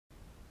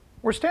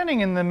We're standing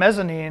in the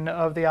mezzanine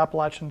of the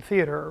Appalachian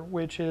Theatre,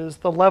 which is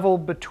the level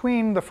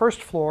between the first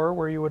floor,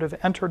 where you would have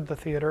entered the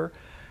theater,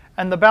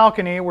 and the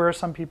balcony where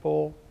some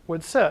people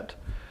would sit.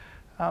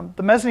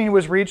 The mezzanine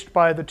was reached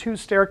by the two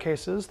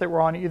staircases that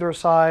were on either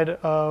side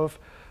of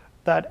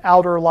that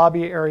outer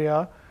lobby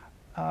area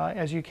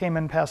as you came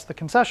in past the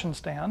concession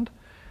stand.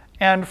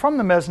 And from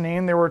the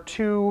mezzanine, there were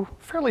two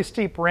fairly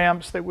steep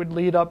ramps that would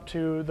lead up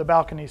to the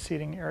balcony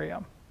seating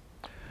area.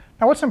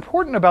 Now, what's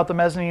important about the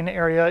mezzanine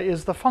area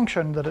is the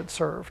function that it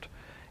served.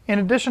 In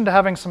addition to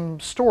having some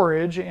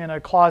storage in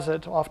a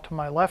closet off to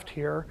my left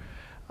here,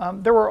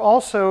 there were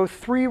also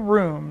 3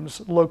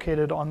 rooms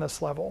located on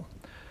this level.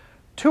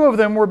 2 of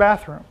them were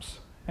bathrooms,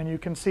 and you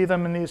can see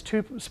them in these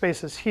 2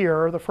 spaces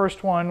here. The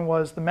first one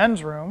was the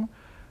men's room,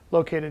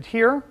 located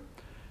here,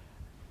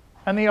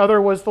 and the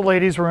other was the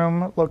ladies'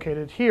 room,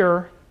 located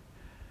here.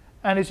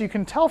 And as you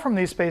can tell from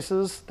these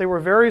spaces, they were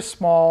very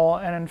small,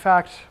 and in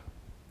fact,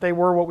 they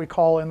were what we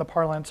call, in the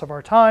parlance of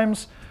our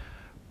times,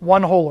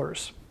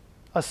 one-holers,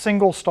 a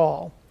single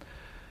stall.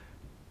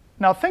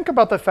 Now think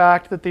about the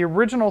fact that the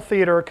original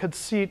theater could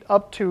seat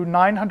up to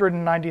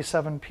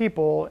 997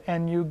 people,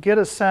 and you get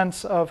a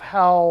sense of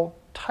how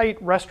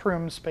tight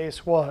restroom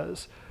space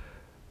was.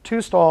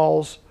 2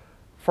 stalls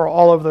for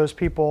all of those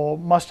people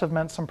must have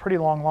meant some pretty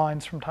long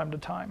lines from time to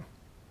time.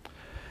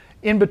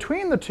 In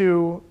between the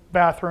 2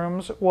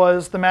 bathrooms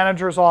was the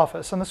manager's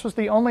office, and this was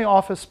the only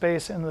office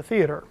space in the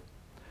theater.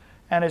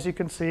 And as you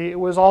can see, it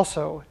was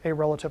also a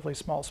relatively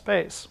small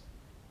space.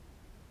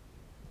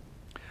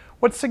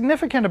 What's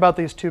significant about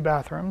these 2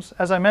 bathrooms,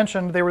 as I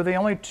mentioned, they were the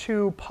only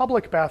 2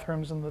 public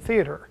bathrooms in the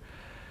theater.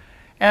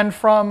 And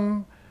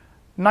from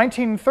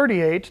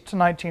 1938 to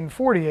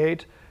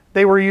 1948,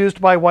 they were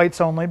used by whites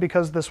only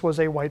because this was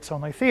a whites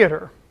only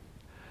theater.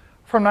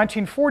 From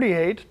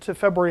 1948 to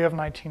February of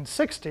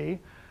 1960,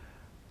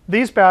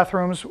 these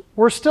bathrooms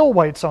were still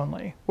whites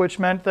only, which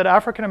meant that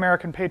African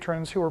American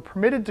patrons who were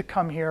permitted to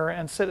come here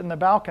and sit in the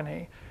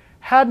balcony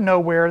had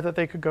nowhere that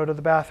they could go to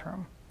the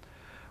bathroom.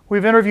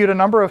 We've interviewed a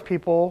number of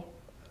people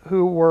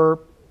who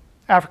were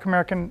African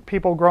American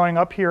people growing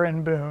up here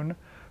in Boone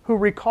who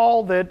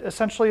recall that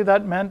essentially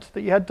that meant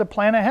that you had to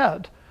plan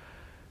ahead.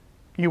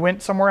 You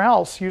went somewhere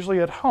else, usually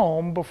at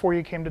home, before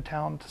you came to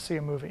town to see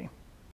a movie.